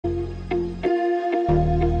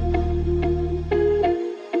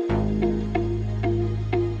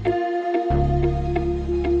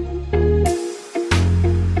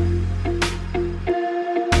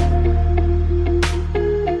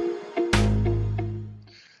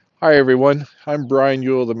Hi everyone, I'm Brian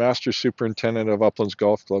Ewell, the Master Superintendent of Uplands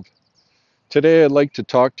Golf Club. Today I'd like to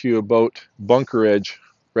talk to you about bunker edge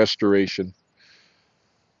restoration.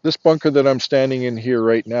 This bunker that I'm standing in here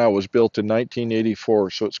right now was built in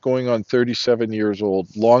 1984, so it's going on 37 years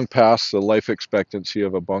old, long past the life expectancy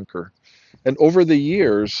of a bunker. And over the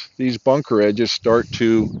years, these bunker edges start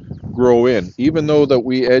to grow in. Even though that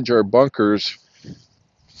we edge our bunkers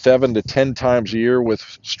 7 to 10 times a year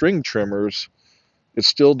with string trimmers, it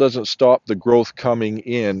still doesn't stop the growth coming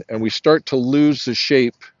in, and we start to lose the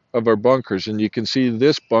shape of our bunkers. And you can see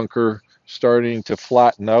this bunker starting to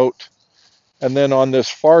flatten out, and then on this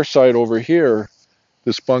far side over here,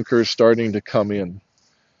 this bunker is starting to come in.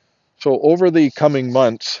 So over the coming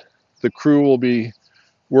months, the crew will be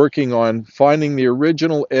working on finding the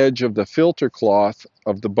original edge of the filter cloth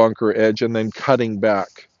of the bunker edge and then cutting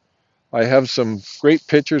back. I have some great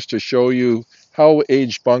pictures to show you how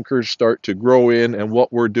aged bunkers start to grow in and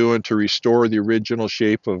what we're doing to restore the original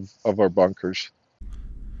shape of our bunkers.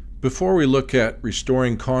 Before we look at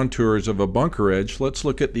restoring contours of a bunker edge, let's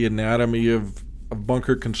look at the anatomy of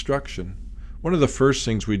bunker construction. One of the first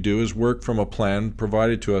things we do is work from a plan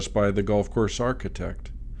provided to us by the golf course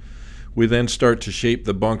architect. We then start to shape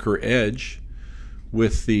the bunker edge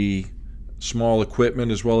with the small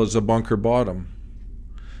equipment as well as the bunker bottom.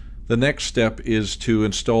 The next step is to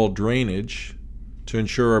install drainage to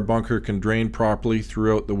ensure our bunker can drain properly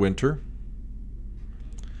throughout the winter.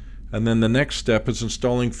 And then the next step is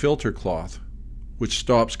installing filter cloth, which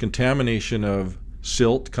stops contamination of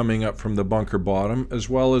silt coming up from the bunker bottom, as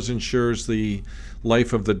well as ensures the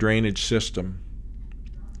life of the drainage system.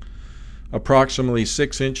 Approximately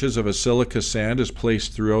 6 inches of a silica sand is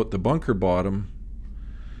placed throughout the bunker bottom,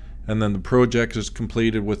 and then the project is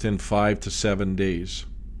completed within 5 to 7 days.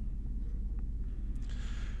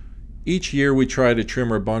 Each year we try to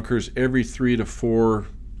trim our bunkers every 3 to 4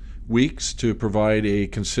 weeks to provide a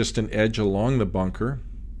consistent edge along the bunker.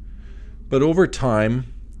 But over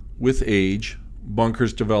time, with age,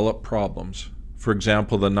 bunkers develop problems. For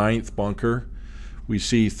example, the 9th bunker, we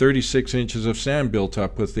see 36 inches of sand built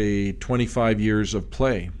up with 25 years of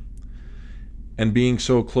play. And being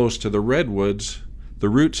so close to the redwoods, the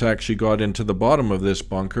roots actually got into the bottom of this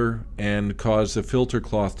bunker and caused the filter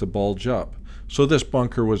cloth to bulge up. So this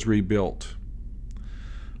bunker was rebuilt.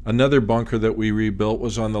 Another bunker that we rebuilt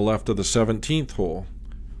was on the left of the 17th hole.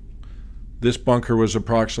 This bunker was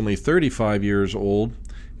approximately 35 years old,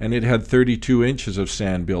 and it had 32 inches of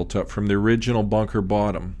sand built up from the original bunker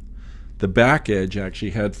bottom. The back edge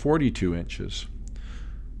actually had 42 inches.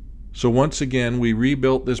 So once again, we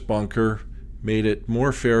rebuilt this bunker, made it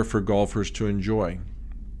more fair for golfers to enjoy.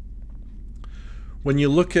 When you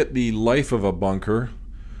look at the life of a bunker,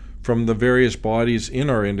 from the various bodies in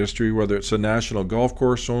our industry, whether it's the National Golf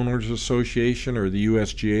Course Owners Association or the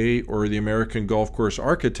USGA or the American Golf Course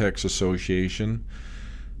Architects Association,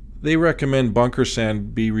 they recommend bunker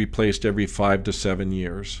sand be replaced every 5 to 7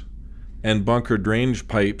 years and bunker drainage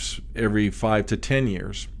pipes every 5 to 10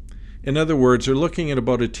 years. In other words, they're looking at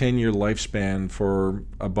about a 10-year lifespan for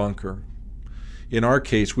a bunker. In our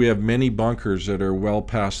case, we have many bunkers that are well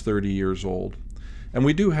past 30 years old. And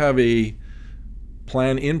we do have a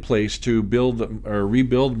plan in place to build or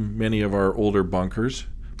rebuild many of our older bunkers,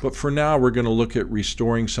 but for now we're going to look at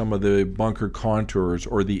restoring some of the bunker contours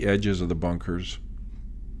or the edges of the bunkers.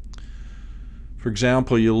 For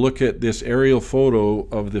example, you look at this aerial photo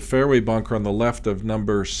of the fairway bunker on the left of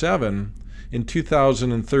number 7. In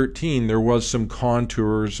 2013 there was some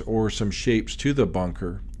contours or some shapes to the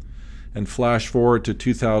bunker, and flash forward to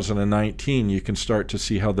 2019, you can start to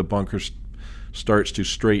see how the bunker starts to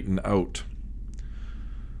straighten out.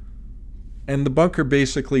 And the bunker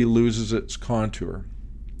basically loses its contour.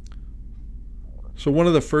 So one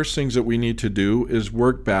of the first things that we need to do is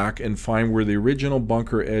work back and find where the original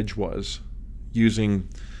bunker edge was, using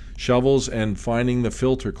shovels and finding the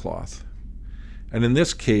filter cloth. And in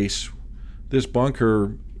this case, this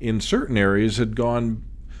bunker in certain areas had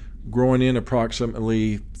growing in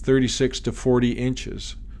approximately 36 to 40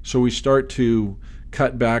 inches. So we start to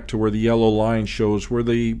cut back to where the yellow line shows where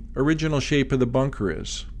the original shape of the bunker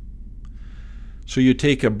is. So you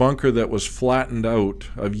take a bunker that was flattened out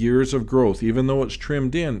of years of growth, even though it's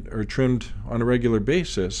trimmed in or trimmed on a regular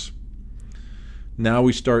basis. Now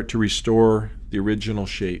we start to restore the original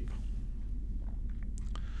shape.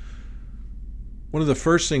 One of the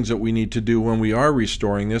first things that we need to do when we are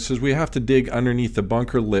restoring this is we have to dig underneath the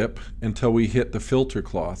bunker lip until we hit the filter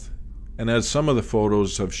cloth. And as some of the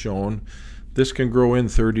photos have shown, this can grow in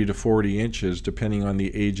 30 to 40 inches depending on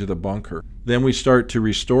the age of the bunker. Then we start to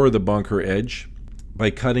restore the bunker edge by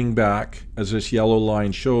cutting back, as this yellow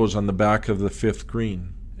line shows, on the back of the 5th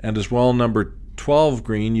green. And as well, number 12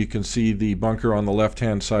 green, you can see the bunker on the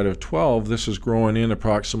left-hand side of 12. This is growing in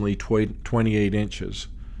approximately 28 inches.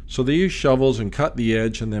 So they use shovels and cut the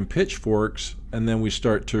edge and then pitchforks, and then we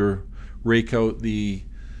start to rake out the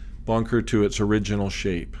bunker to its original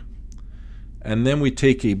shape. And then we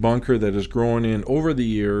take a bunker that has grown in over the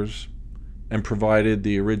years and provided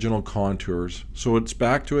the original contours. So it's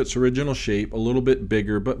back to its original shape, a little bit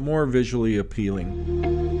bigger, but more visually appealing.